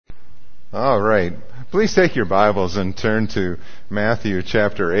All right. Please take your Bibles and turn to Matthew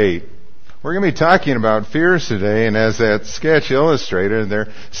chapter 8. We're going to be talking about fears today, and as that sketch illustrated, there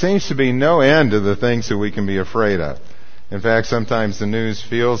seems to be no end to the things that we can be afraid of. In fact, sometimes the news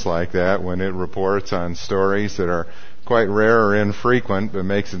feels like that when it reports on stories that are quite rare or infrequent, but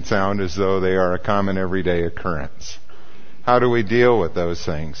makes it sound as though they are a common everyday occurrence. How do we deal with those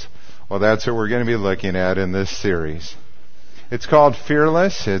things? Well, that's what we're going to be looking at in this series. It's called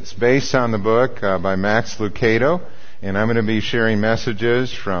Fearless. It's based on the book by Max Lucado, and I'm going to be sharing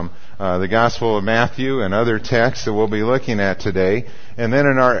messages from the Gospel of Matthew and other texts that we'll be looking at today. And then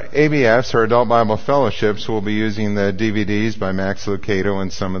in our ABFs, our Adult Bible Fellowships, we'll be using the DVDs by Max Lucado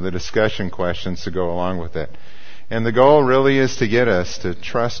and some of the discussion questions to go along with it. And the goal really is to get us to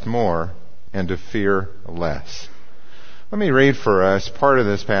trust more and to fear less. Let me read for us part of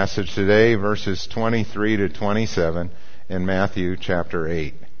this passage today, verses 23 to 27. In Matthew chapter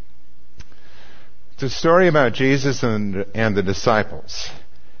 8. It's a story about Jesus and the disciples.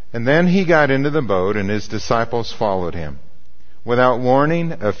 And then he got into the boat and his disciples followed him. Without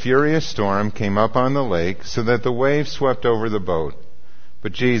warning, a furious storm came up on the lake so that the waves swept over the boat.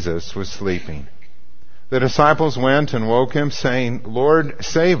 But Jesus was sleeping. The disciples went and woke him, saying, "Lord,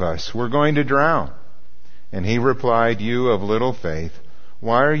 save us, we're going to drown." And he replied, "You of little faith,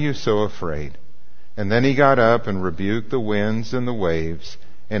 why are you so afraid?" And then he got up and rebuked the winds and the waves,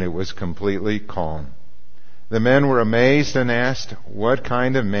 and it was completely calm. The men were amazed and asked, "What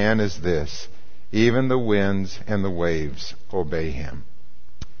kind of man is this? Even the winds and the waves obey him."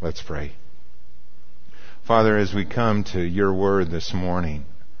 Let's pray. Father, as we come to your word this morning,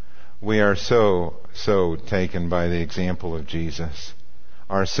 we are so taken by the example of Jesus,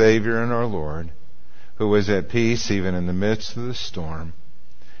 our Savior and our Lord, who was at peace even in the midst of the storm,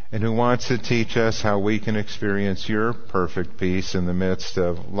 and who wants to teach us how we can experience your perfect peace in the midst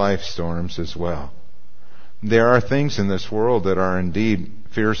of life storms as well. There are things in this world that are indeed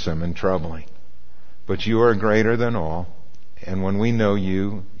fearsome and troubling, but you are greater than all, and when we know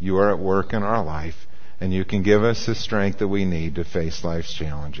you, you are at work in our life, and you can give us the strength that we need to face life's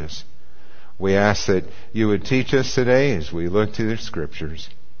challenges. We ask that you would teach us today as we look to the Scriptures.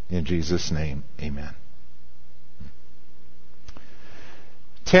 In Jesus' name, amen.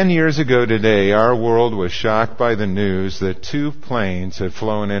 10 years ago today, our world was shocked by the news that 2 planes had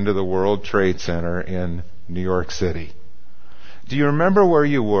flown into the World Trade Center in New York City. Do you remember where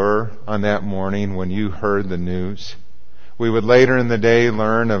you were on that morning when you heard the news? We would later in the day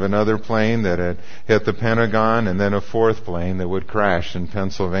learn of another plane that had hit the Pentagon and then a 4th plane that would crash in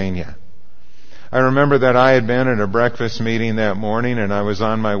Pennsylvania. I remember that I had been at a breakfast meeting that morning and I was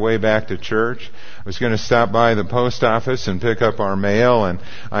on my way back to church. I was going to stop by the post office and pick up our mail, and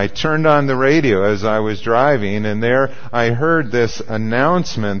I turned on the radio as I was driving, and there I heard this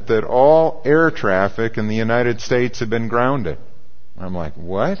announcement that all air traffic in the United States had been grounded. I'm like,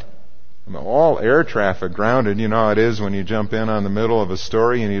 what? All air traffic grounded. You know how it is when you jump in on the middle of a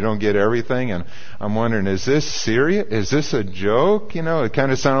story and you don't get everything. And I'm wondering, is this serious? Is this a joke? You know, it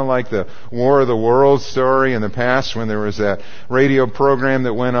kind of sounded like the War of the Worlds story in the past when there was that radio program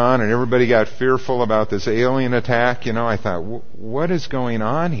that went on and everybody got fearful about this alien attack. You know, I thought, what is going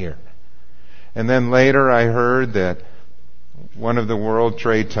on here? And then later I heard that one of the World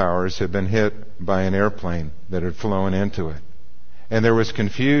Trade Towers had been hit by an airplane that had flown into it. And there was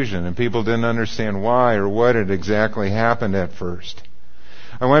confusion, and people didn't understand why or what had exactly happened at first.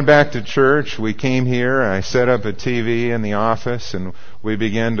 I went back to church. We came here. I set up a TV in the office, and we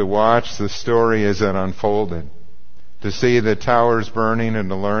began to watch the story as it unfolded, to see the towers burning and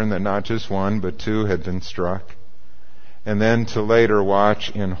to learn that not just 1 but 2 had been struck. And then to later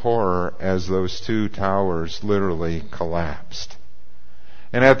watch in horror as those 2 towers literally collapsed.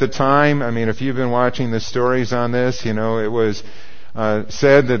 And at the time, I mean, if you've been watching the stories on this, you know, it was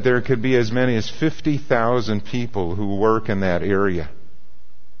said that there could be as many as 50,000 people who work in that area.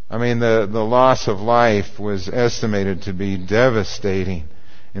 I mean, the loss of life was estimated to be devastating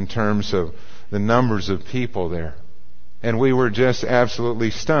in terms of the numbers of people there. And we were just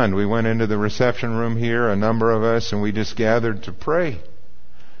absolutely stunned. We went into the reception room here, a number of us, and we just gathered to pray.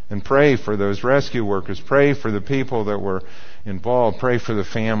 And pray for those rescue workers. Pray for the people that were involved. Pray for the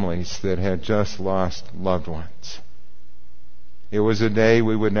families that had just lost loved ones. It was a day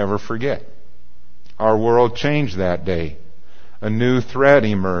we would never forget. Our world changed that day. A new threat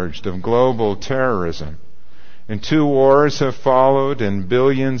emerged of global terrorism. And 2 wars have followed, and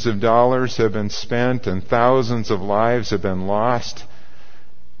billions of dollars have been spent, and thousands of lives have been lost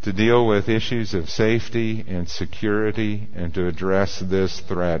to deal with issues of safety and security and to address this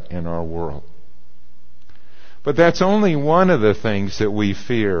threat in our world. But that's only one of the things that we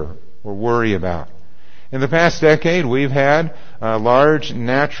fear or worry about. In the past decade, we've had large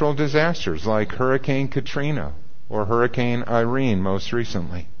natural disasters like Hurricane Katrina or Hurricane Irene most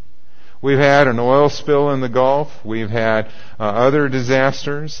recently. We've had an oil spill in the Gulf. We've had other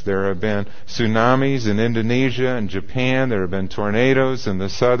disasters. There have been tsunamis in Indonesia and Japan. There have been tornadoes in the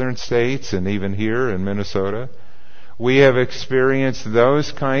southern states and even here in Minnesota. We have experienced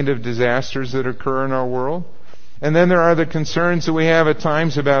those kind of disasters that occur in our world. And then there are the concerns that we have at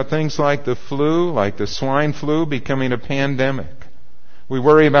times about things like the flu, like the swine flu becoming a pandemic. We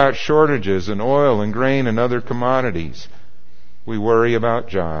worry about shortages in oil and grain and other commodities. We worry about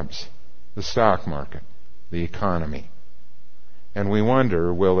jobs, the stock market, the economy. And we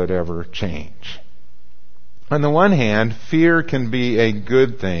wonder, will it ever change? On the one hand, fear can be a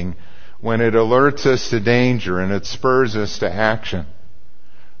good thing when it alerts us to danger and it spurs us to action.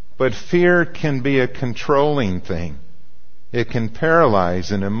 But fear can be a controlling thing. It can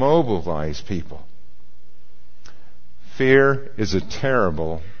paralyze and immobilize people. Fear is a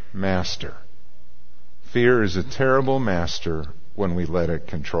terrible master. Fear is a terrible master when we let it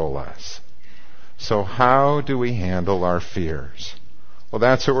control us. So how do we handle our fears? Well,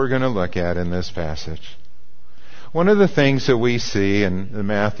 that's what we're going to look at in this passage. One of the things that we see in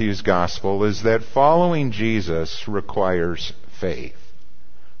Matthew's gospel is that following Jesus requires faith.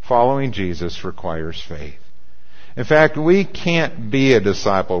 Following Jesus requires faith. In fact, we can't be a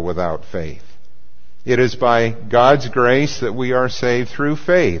disciple without faith. It is by God's grace that we are saved through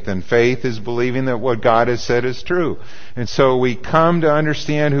faith, and faith is believing that what God has said is true. And so we come to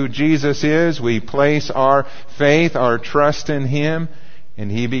understand who Jesus is, we place our faith, our trust in Him,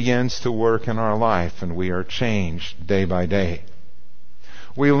 and He begins to work in our life, and we are changed day by day.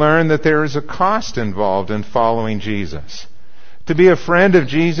 We learn that there is a cost involved in following Jesus. To be a friend of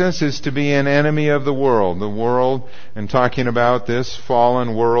Jesus is to be an enemy of the world, and talking about this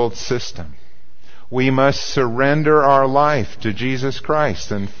fallen world system. We must surrender our life to Jesus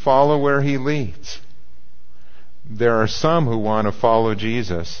Christ and follow where He leads. There are some who want to follow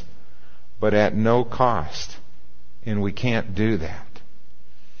Jesus, but at no cost, and we can't do that.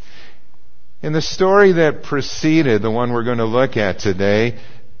 In the story that preceded the one we're going to look at today,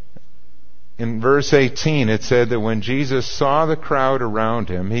 in verse 18, it said that when Jesus saw the crowd around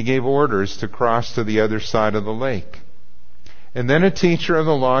Him, He gave orders to cross to the other side of the lake. And then a teacher of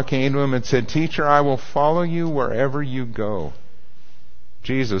the law came to Him and said, "Teacher, I will follow you wherever you go."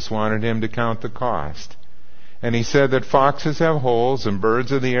 Jesus wanted him to count the cost. And He said that foxes have holes and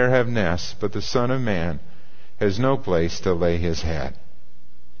birds of the air have nests, but the Son of Man has no place to lay His head.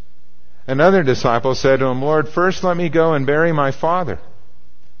 Another disciple said to Him, "Lord, first let me go and bury my father."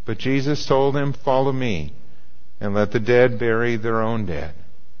 But Jesus told him, "Follow me, and let the dead bury their own dead."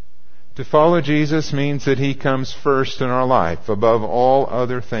 To follow Jesus means that He comes first in our life, above all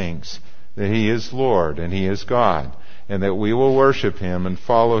other things, that He is Lord and He is God, and that we will worship Him and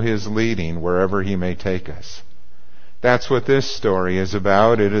follow His leading wherever He may take us. That's what this story is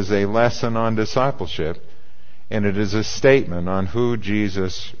about. It is a lesson on discipleship, and it is a statement on who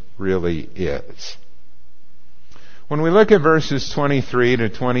Jesus really is. When we look at verses 23 to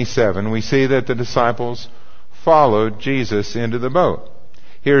 27, we see that the disciples followed Jesus into the boat.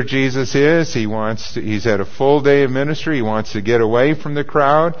 Here Jesus is. He's had a full day of ministry. He wants to get away from the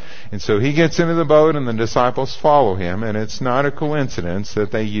crowd. And so He gets into the boat and the disciples follow Him. And it's not a coincidence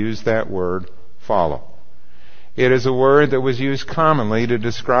that they use that word, follow. It is a word that was used commonly to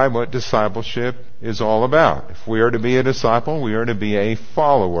describe what discipleship is all about. If we are to be a disciple, we are to be a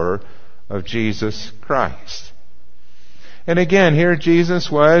follower of Jesus Christ. And again, here Jesus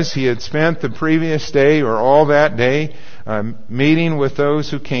was. He had spent the previous day or all that day meeting with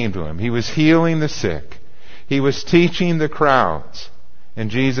those who came to Him. He was healing the sick. He was teaching the crowds. And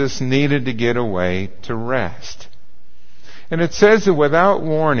Jesus needed to get away to rest. And it says that without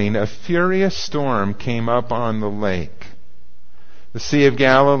warning, a furious storm came up on the lake. The Sea of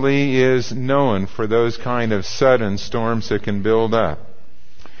Galilee is known for those kind of sudden storms that can build up.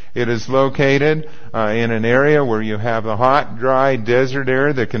 It is located in an area where you have the hot, dry desert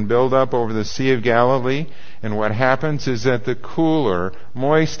air that can build up over the Sea of Galilee. And what happens is that the cooler,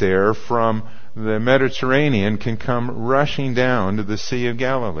 moist air from the Mediterranean can come rushing down to the Sea of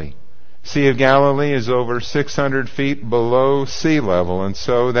Galilee. Sea of Galilee is over 600 feet below sea level, and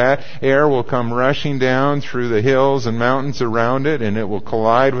so that air will come rushing down through the hills and mountains around it, and it will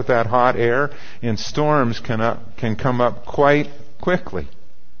collide with that hot air, and storms can come up quite quickly.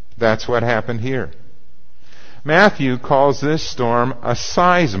 That's what happened here. Matthew calls this storm a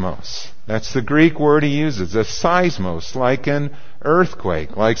seismos. That's the Greek word he uses, a seismos, like an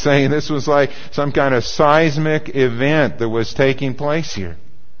earthquake, like saying this was like some kind of seismic event that was taking place here.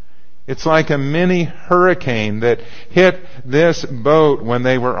 It's like a mini hurricane that hit this boat when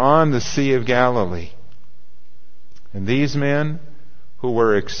they were on the Sea of Galilee. And these men, who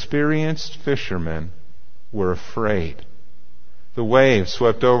were experienced fishermen, were afraid. The waves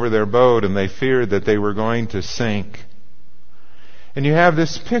swept over their boat and they feared that they were going to sink. And you have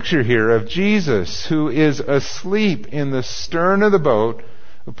this picture here of Jesus who is asleep in the stern of the boat,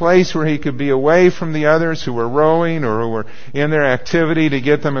 a place where he could be away from the others who were rowing or who were in their activity to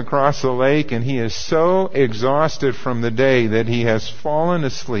get them across the lake. And he is so exhausted from the day that he has fallen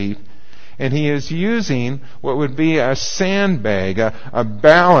asleep. And he is using what would be a sandbag, a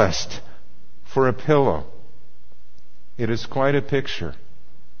ballast for a pillow. It is quite a picture.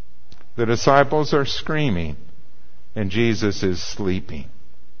 The disciples are screaming and Jesus is sleeping.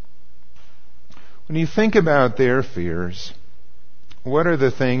 When you think about their fears, what are the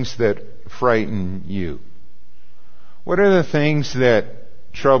things that frighten you? What are the things that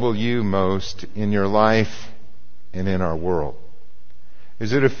trouble you most in your life and in our world?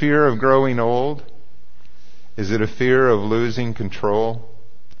 Is it a fear of growing old? Is it a fear of losing control?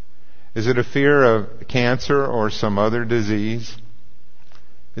 Is it a fear of cancer or some other disease?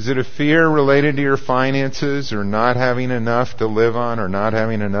 Is it a fear related to your finances or not having enough to live on or not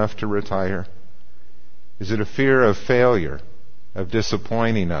having enough to retire? Is it a fear of failure, of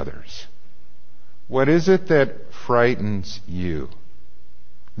disappointing others? What is it that frightens you?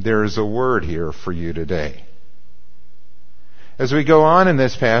 There is a word here for you today. As we go on in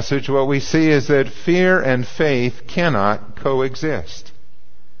this passage, what we see is that fear and faith cannot coexist.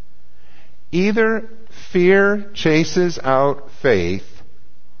 Either fear chases out faith,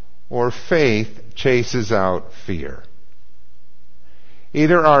 or faith chases out fear.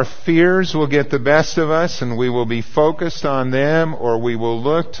 Either our fears will get the best of us and we will be focused on them, or we will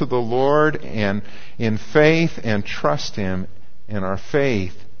look to the Lord and in faith and trust Him, and our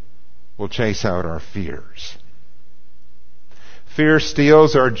faith will chase out our fears. Fear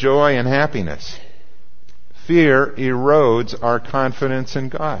steals our joy and happiness. Fear erodes our confidence in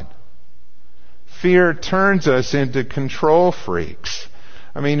God. Fear turns us into control freaks.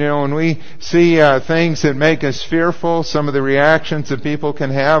 I mean, when we see things that make us fearful, some of the reactions that people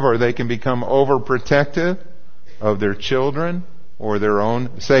can have are they can become overprotective of their children or their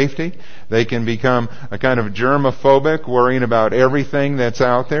own safety. They can become a kind of germophobic, worrying about everything that's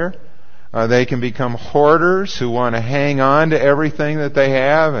out there. They can become hoarders who want to hang on to everything that they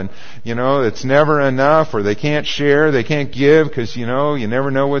have, and, it's never enough, or they can't share, they can't give because, you never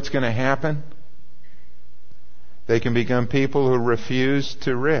know what's going to happen. They can become people who refuse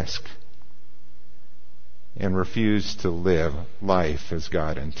to risk and refuse to live life as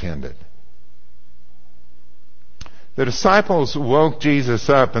God intended. The disciples woke Jesus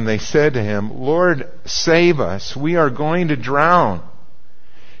up and they said to him, "Lord, save us. We are going to drown."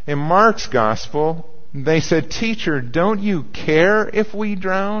 In Mark's gospel, they said, "Teacher, don't you care if we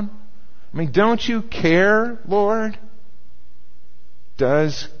drown? I mean, don't you care, Lord?"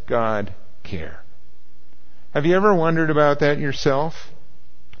 Does God care? Have you ever wondered about that yourself?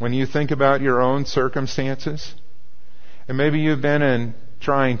 When you think about your own circumstances? And maybe you've been in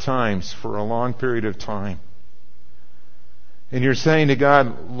trying times for a long period of time. And you're saying to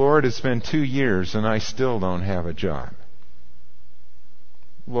God, "Lord, it's been 2 years and I still don't have a job.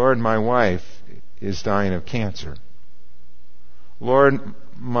 Lord, my wife is dying of cancer. Lord,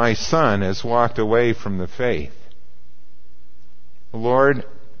 my son has walked away from the faith. Lord,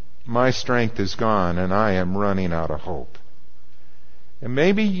 my strength is gone and I am running out of hope." And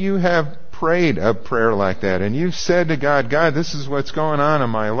maybe you have prayed a prayer like that and you've said to God, "God, this is what's going on in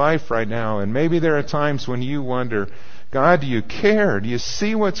my life right now." And maybe there are times when you wonder, "God, do you care? Do you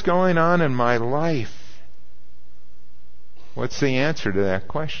see what's going on in my life?" What's the answer to that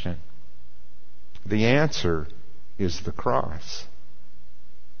question? The answer is the cross.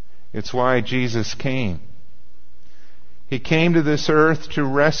 It's why Jesus came. He came to this earth to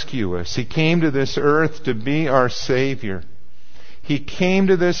rescue us. He came to this earth to be our Savior. He came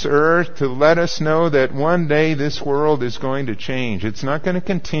to this earth to let us know that one day this world is going to change. It's not going to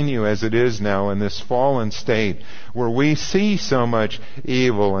continue as it is now in this fallen state where we see so much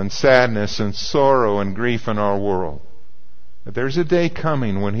evil and sadness and sorrow and grief in our world. But there's a day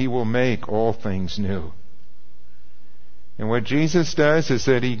coming when He will make all things new. And what Jesus does is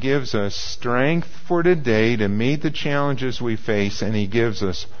that He gives us strength for today to meet the challenges we face, and He gives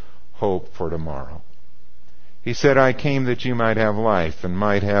us hope for tomorrow. He said, "I came that you might have life and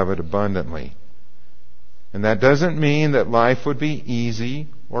might have it abundantly." And that doesn't mean that life would be easy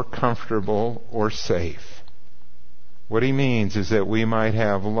or comfortable or safe. What He means is that we might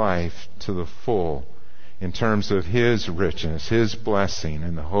have life to the full in terms of His richness, His blessing,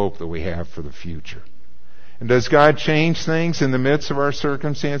 and the hope that we have for the future. And does God change things in the midst of our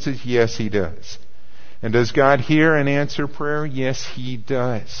circumstances? Yes, He does. And does God hear and answer prayer? Yes, He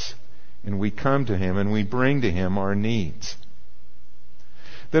does. And we come to Him and we bring to Him our needs.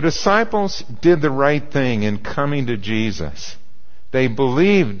 The disciples did the right thing in coming to Jesus. They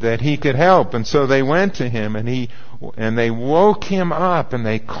believed that He could help, and so they went to Him and they woke Him up and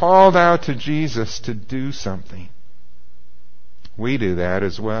they called out to Jesus to do something. We do that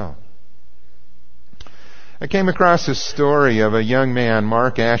as well. I came across a story of a young man,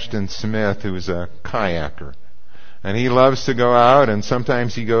 Mark Ashton Smith, who is a kayaker. And he loves to go out, and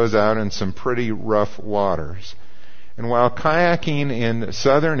sometimes he goes out in some pretty rough waters. And while kayaking in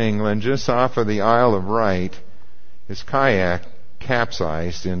southern England, just off of the Isle of Wight, his kayak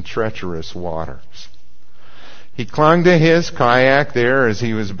capsized in treacherous waters. He clung to his kayak there as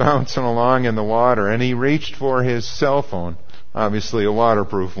he was bouncing along in the water, and he reached for his cell phone, obviously a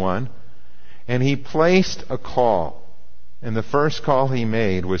waterproof one, and he placed a call. And the first call he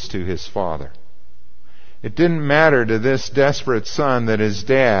made was to his father. It didn't matter to this desperate son that his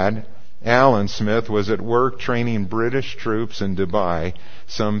dad, Alan Smith, was at work training British troops in Dubai,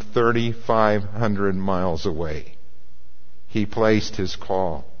 some 3,500 miles away. He placed his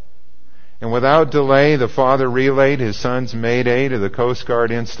call. And without delay, the father relayed his son's mayday to the Coast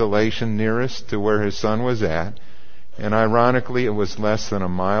Guard installation nearest to where his son was at. And ironically, it was less than a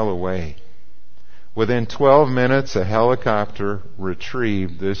mile away. Within 12 minutes, a helicopter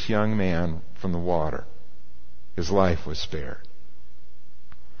retrieved this young man from the water. His life was spared.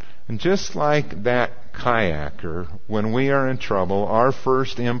 And just like that kayaker, when we are in trouble, our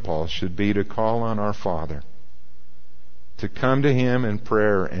first impulse should be to call on our Father, to come to Him in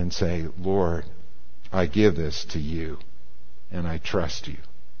prayer and say, Lord, I give this to You, and I trust You.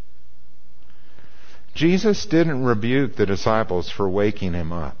 Jesus didn't rebuke the disciples for waking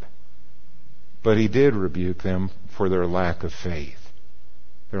Him up, but He did rebuke them for their lack of faith.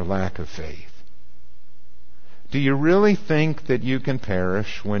 Their lack of faith. Do you really think that you can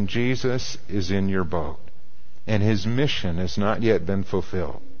perish when Jesus is in your boat and His mission has not yet been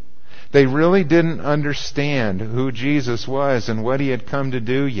fulfilled? They really didn't understand who Jesus was and what He had come to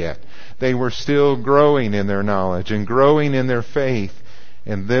do yet. They were still growing in their knowledge and growing in their faith,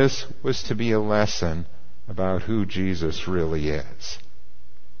 and this was to be a lesson about who Jesus really is.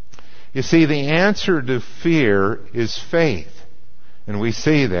 You see, the answer to fear is faith, and we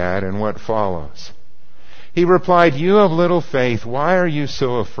see that in what follows. He replied, You have little faith. Why are you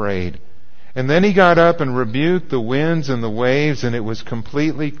so afraid? And then He got up and rebuked the winds and the waves, and it was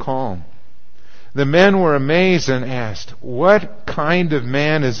completely calm. The men were amazed and asked, What kind of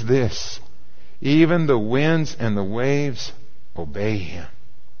man is this? Even the winds and the waves obey Him.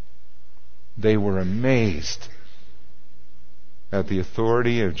 They were amazed at the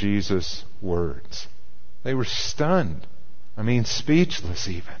authority of Jesus' words. They were stunned. Speechless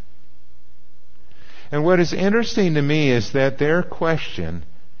even. And what is interesting to me is that their question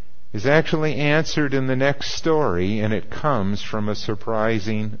is actually answered in the next story, and it comes from a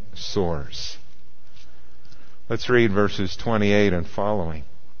surprising source. Let's read verses 28 and following.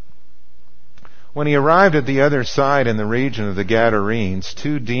 When He arrived at the other side in the region of the Gadarenes,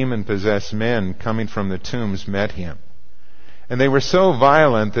 2 demon-possessed men coming from the tombs met Him. And they were so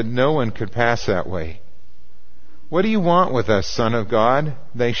violent that no one could pass that way. What do you want with us, Son of God?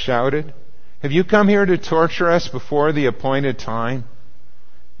 They shouted. Have you come here to torture us before the appointed time?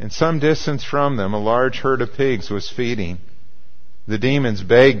 And some distance from them, a large herd of pigs was feeding. The demons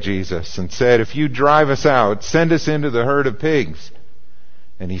begged Jesus and said, If you drive us out, send us into the herd of pigs.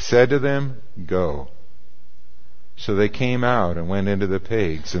 And He said to them, Go. So they came out and went into the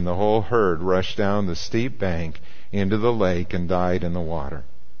pigs, and the whole herd rushed down the steep bank into the lake and died in the water.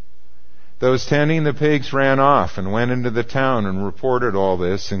 Those tending the pigs ran off and went into the town and reported all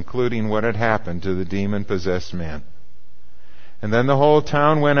this, including what had happened to the demon-possessed men. And then the whole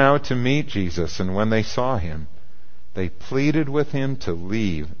town went out to meet Jesus, and when they saw Him, they pleaded with Him to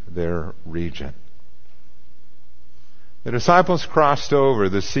leave their region. The disciples crossed over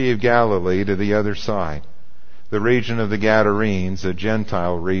the Sea of Galilee to the other side, the region of the Gadarenes, a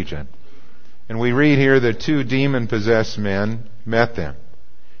Gentile region. And we read here that 2 demon-possessed men met them.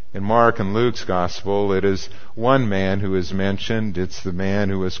 In Mark and Luke's Gospel, it is one man who is mentioned. It's the man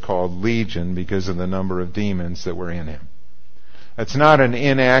who is called Legion because of the number of demons that were in him. That's not an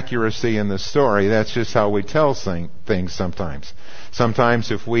inaccuracy in the story. That's just how we tell things sometimes. Sometimes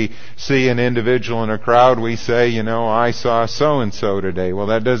if we see an individual in a crowd, we say, I saw so-and-so today. Well,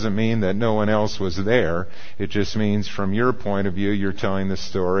 that doesn't mean that no one else was there. It just means from your point of view, you're telling the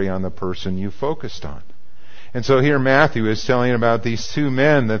story on the person you focused on. And so here Matthew is telling about these two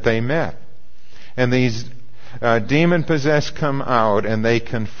men that they met. And these demon-possessed come out and they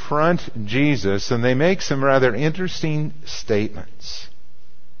confront Jesus and they make some rather interesting statements.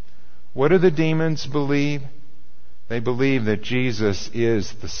 What do the demons believe? They believe that Jesus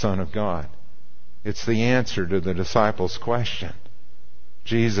is the Son of God. It's the answer to the disciples' question.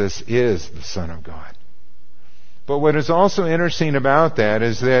 Jesus is the Son of God. But what is also interesting about that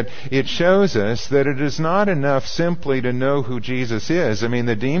is that it shows us that it is not enough simply to know who Jesus is. I mean,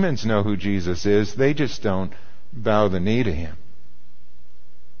 the demons know who Jesus is. They just don't bow the knee to Him.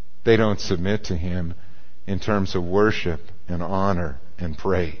 They don't submit to Him in terms of worship and honor and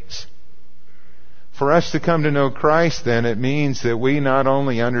praise. For us to come to know Christ, then, it means that we not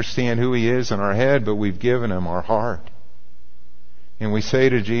only understand who He is in our head, but we've given Him our heart. And we say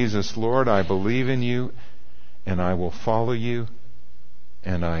to Jesus, Lord, I believe in You, and I will follow You,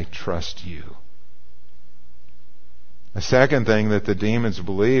 and I trust You. The second thing that the demons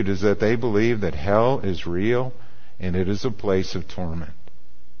believed is that they believed that hell is real, and it is a place of torment.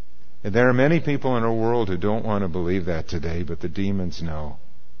 And there are many people in our world who don't want to believe that today, but the demons know.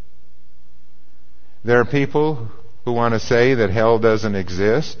 There are people who want to say that hell doesn't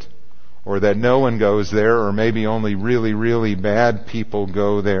exist, or that no one goes there, or maybe only really, really bad people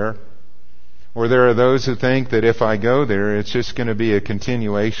go there. Or there are those who think that if I go there, it's just going to be a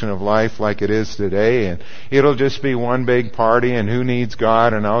continuation of life like it is today, and it'll just be one big party, and who needs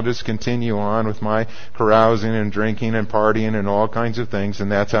God, and I'll just continue on with my carousing and drinking and partying and all kinds of things,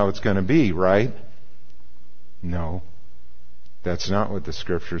 and that's how it's going to be, right? No. That's not what the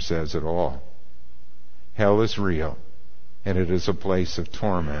Scripture says at all. Hell is real, and it is a place of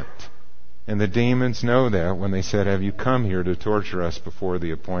torment. And the demons know that when they said, have you come here to torture us before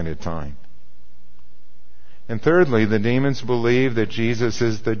the appointed time? And thirdly, the demons believe that Jesus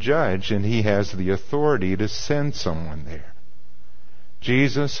is the judge and He has the authority to send someone there.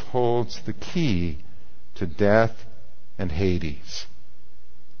 Jesus holds the key to death and Hades.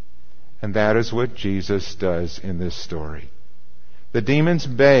 And that is what Jesus does in this story. The demons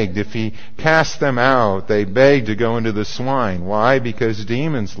begged, if He cast them out, they begged to go into the swine. Why? Because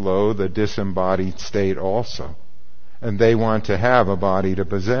demons loathe a disembodied state also. And they want to have a body to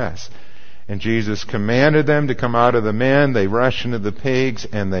possess. And Jesus commanded them to come out of the men. They rushed into the pigs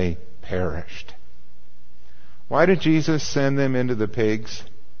and they perished. Why did Jesus send them into the pigs?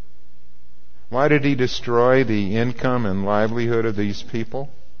 Why did He destroy the income and livelihood of these people?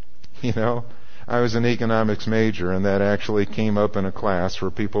 You know, I was an economics major, and that actually came up in a class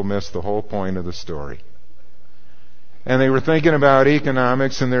where people missed the whole point of the story. And they were thinking about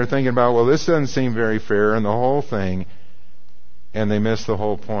economics, and they're thinking about, well, this doesn't seem very fair, and the whole thing, and they missed the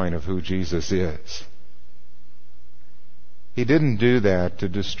whole point of who Jesus is. He didn't do that to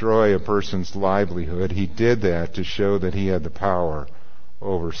destroy a person's livelihood. He did that to show that He had the power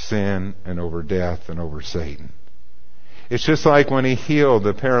over sin and over death and over Satan. It's just like when He healed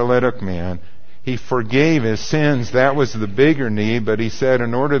the paralytic man. He forgave his sins. That was the bigger need, but He said,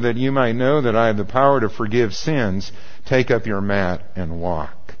 in order that you might know that I have the power to forgive sins, take up your mat and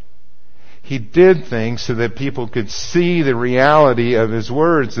walk. He did things so that people could see the reality of His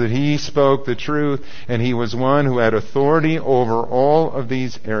words, that He spoke the truth, and He was one who had authority over all of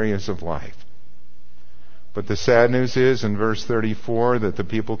these areas of life. But the sad news is, in verse 34, that the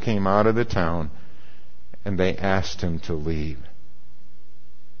people came out of the town and they asked Him to leave.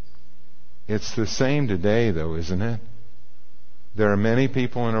 It's the same today, though, isn't it? There are many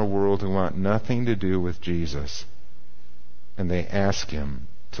people in our world who want nothing to do with Jesus, and they ask Him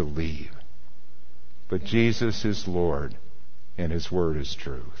to leave. But Jesus is Lord, and His Word is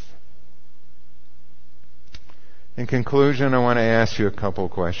truth. In conclusion, I want to ask you a couple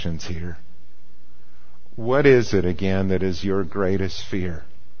questions here. What is it, again, that is your greatest fear?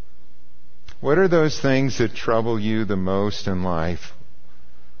 What are those things that trouble you the most in life?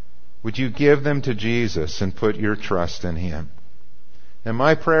 Would you give them to Jesus and put your trust in Him? And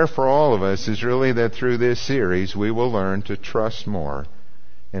my prayer for all of us is really that through this series we will learn to trust more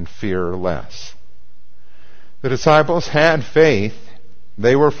and fear less. The disciples had faith.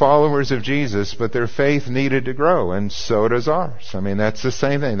 They were followers of Jesus, but their faith needed to grow, and so does ours. I mean, that's the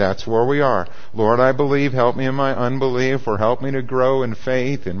same thing. That's where we are. Lord, I believe. Help me in my unbelief, or help me to grow in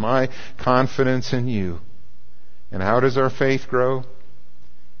faith, in my confidence in You. And how does our faith grow?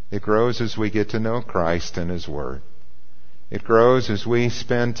 It grows as we get to know Christ and His Word. It grows as we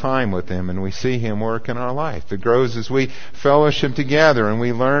spend time with Him and we see Him work in our life. It grows as we fellowship together and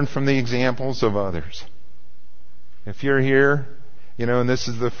we learn from the examples of others. If you're here, and this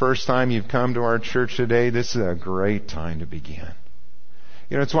is the first time you've come to our church today, this is a great time to begin.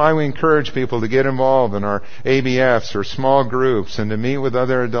 It's why we encourage people to get involved in our ABFs or small groups and to meet with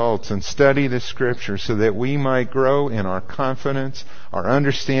other adults and study the Scripture so that we might grow in our confidence, our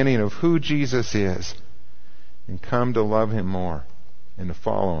understanding of who Jesus is, and come to love Him more and to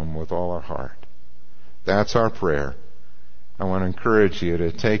follow Him with all our heart. That's our prayer. I want to encourage you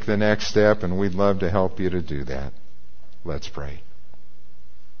to take the next step, and we'd love to help you to do that. Let's pray.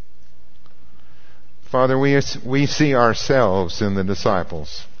 Father, we see ourselves in the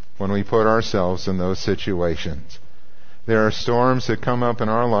disciples when we put ourselves in those situations. There are storms that come up in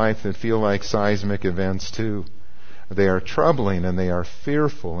our life that feel like seismic events too. They are troubling and they are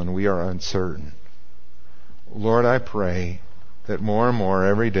fearful and we are uncertain. Lord, I pray that more and more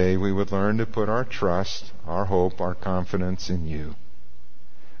every day we would learn to put our trust, our hope, our confidence in You.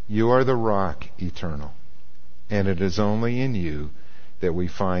 You are the rock eternal, and it is only in You that we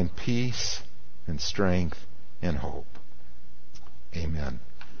find peace and strength and hope. Amen.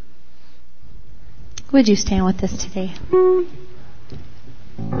 Would you stand with us today?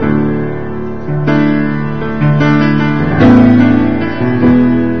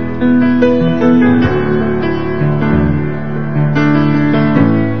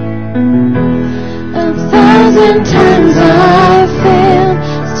 Times I fail,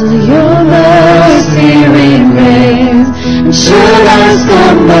 still Your mercy remains. And should I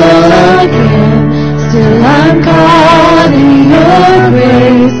stumble again, still I'm caught in Your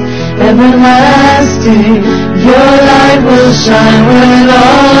grace. Everlasting, Your light will shine when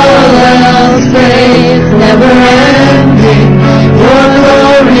all else fades. Never ending, Your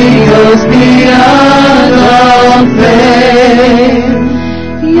glory goes beyond all fame.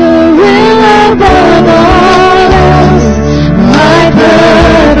 Your will above all else, my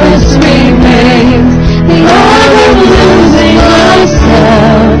purpose remains. The art of losing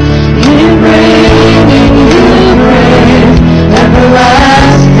myself in bringing You praise.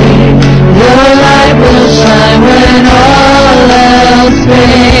 Everlasting, Your light will shine when all else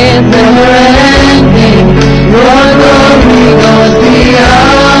fades. Never ending, Your glory goes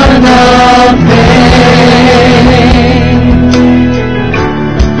beyond all fame.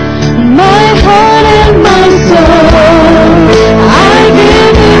 My heart and my soul, I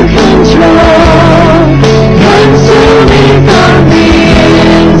give You control. Consuming from the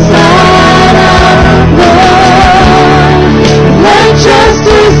inside out, Lord. Let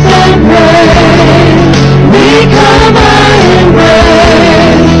justice and praise become my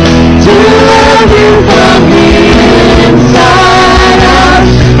embrace. To love You from the inside out.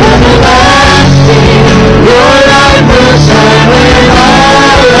 Everlasting, Your light will shine when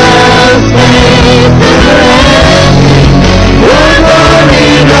all else fades. Never ending, Your glory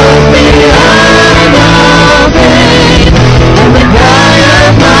goes beyond all fame. And the cry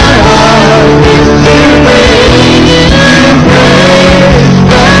of my heart is to bring You praise.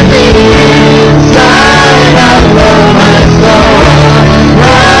 From the inside out, Lord, my soul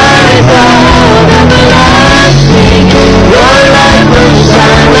rise out. Everlasting, Your light will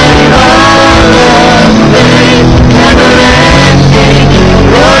shine when all else fades. Never ending,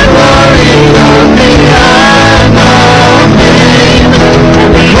 Your glory goes beyond all fame.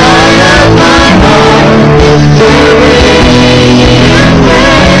 And the cry of my heart is to bring You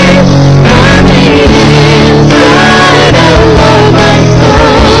praise. From the inside out, Lord, my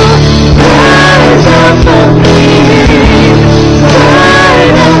soul rise up from the inside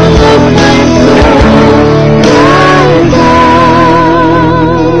out, Lord, my soul rise out.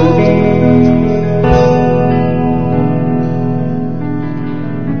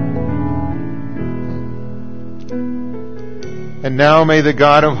 And now may the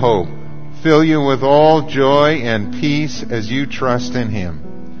God of hope fill you with all joy and peace as you trust in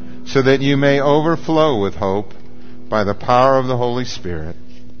Him, so that you may overflow with hope by the power of the Holy Spirit.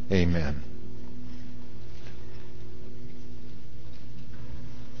 Amen.